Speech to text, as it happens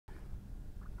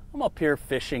I'm up here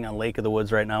fishing on Lake of the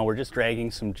Woods right now. We're just dragging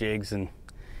some jigs, and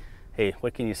hey,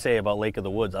 what can you say about Lake of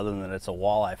the Woods other than it's a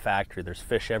walleye factory? There's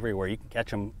fish everywhere. You can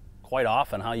catch them quite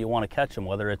often how you want to catch them,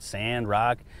 whether it's sand,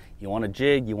 rock, you want to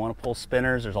jig, you want to pull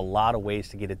spinners. There's a lot of ways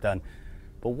to get it done.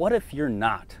 But what if you're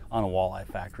not on a walleye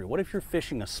factory? What if you're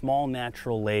fishing a small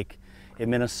natural lake in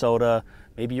Minnesota?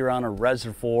 Maybe you're on a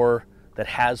reservoir that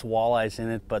has walleyes in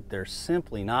it, but they're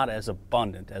simply not as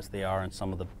abundant as they are in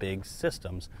some of the big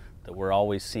systems that we're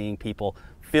always seeing people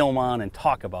film on and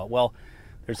talk about. Well,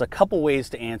 there's a couple ways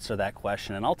to answer that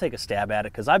question, and I'll take a stab at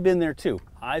it because I've been there too.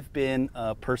 I've been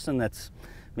a person that's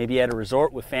maybe at a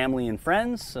resort with family and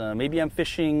friends. Maybe I'm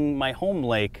fishing my home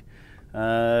lake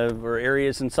or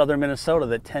areas in southern Minnesota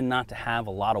that tend not to have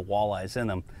a lot of walleyes in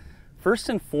them. First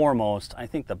and foremost, I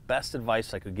think the best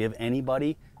advice I could give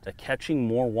anybody to catching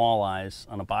more walleyes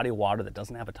on a body of water that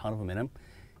doesn't have a ton of them in them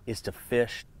is to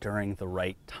fish during the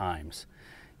right times.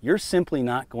 You're simply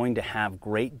not going to have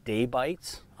great day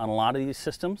bites on a lot of these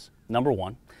systems, number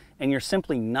one, and you're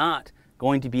simply not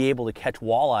going to be able to catch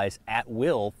walleyes at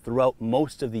will throughout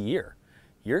most of the year.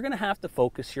 You're going to have to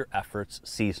focus your efforts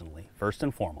seasonally, first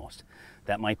and foremost.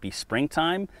 That might be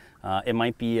springtime. It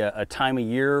might be a time of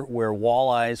year where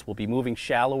walleyes will be moving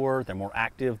shallower, they're more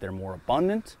active, they're more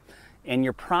abundant, and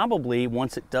you're probably,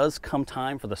 once it does come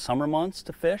time for the summer months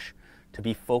to fish, to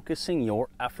be focusing your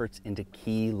efforts into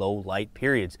key low light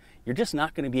periods. You're just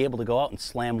not going to be able to go out and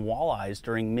slam walleyes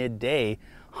during midday,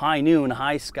 high noon,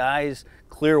 high skies,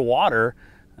 clear water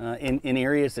in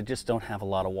areas that just don't have a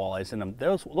lot of walleyes in them.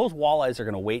 Those walleyes are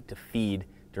going to wait to feed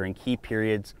during key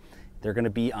periods. They're going to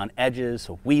be on edges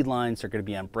of weed lines. They're going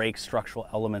to be on breaks, structural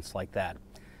elements like that.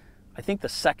 I think the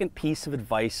second piece of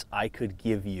advice I could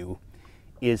give you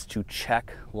is to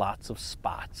check lots of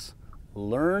spots.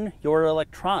 Learn your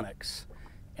electronics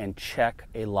and check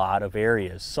a lot of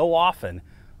areas. So often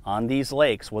on these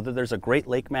lakes, whether there's a great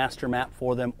lake master map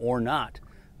for them or not,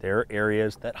 there are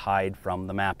areas that hide from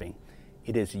the mapping.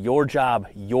 It is your job,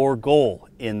 your goal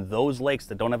in those lakes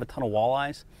that don't have a ton of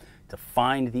walleyes to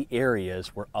find the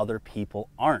areas where other people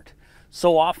aren't.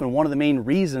 So often one of the main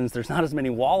reasons there's not as many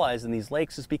walleyes in these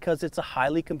lakes is because it's a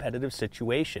highly competitive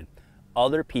situation.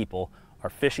 Other people are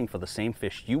fishing for the same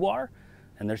fish you are,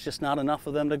 and there's just not enough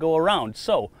of them to go around.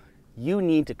 So you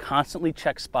need to constantly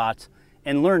check spots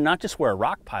and learn not just where a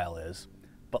rock pile is,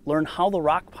 but learn how the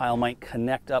rock pile might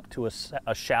connect up to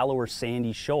a shallower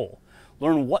sandy shoal.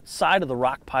 Learn what side of the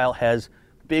rock pile has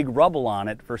big rubble on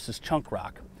it versus chunk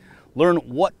rock. Learn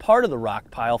what part of the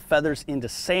rock pile feathers into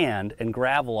sand and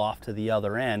gravel off to the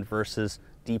other end versus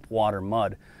deep water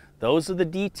mud. Those are the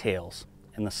details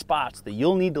and the spots that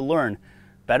you'll need to learn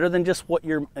better than just what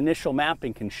your initial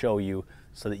mapping can show you,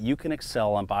 so that you can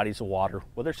excel on bodies of water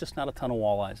where there's just not a ton of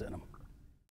walleyes in them.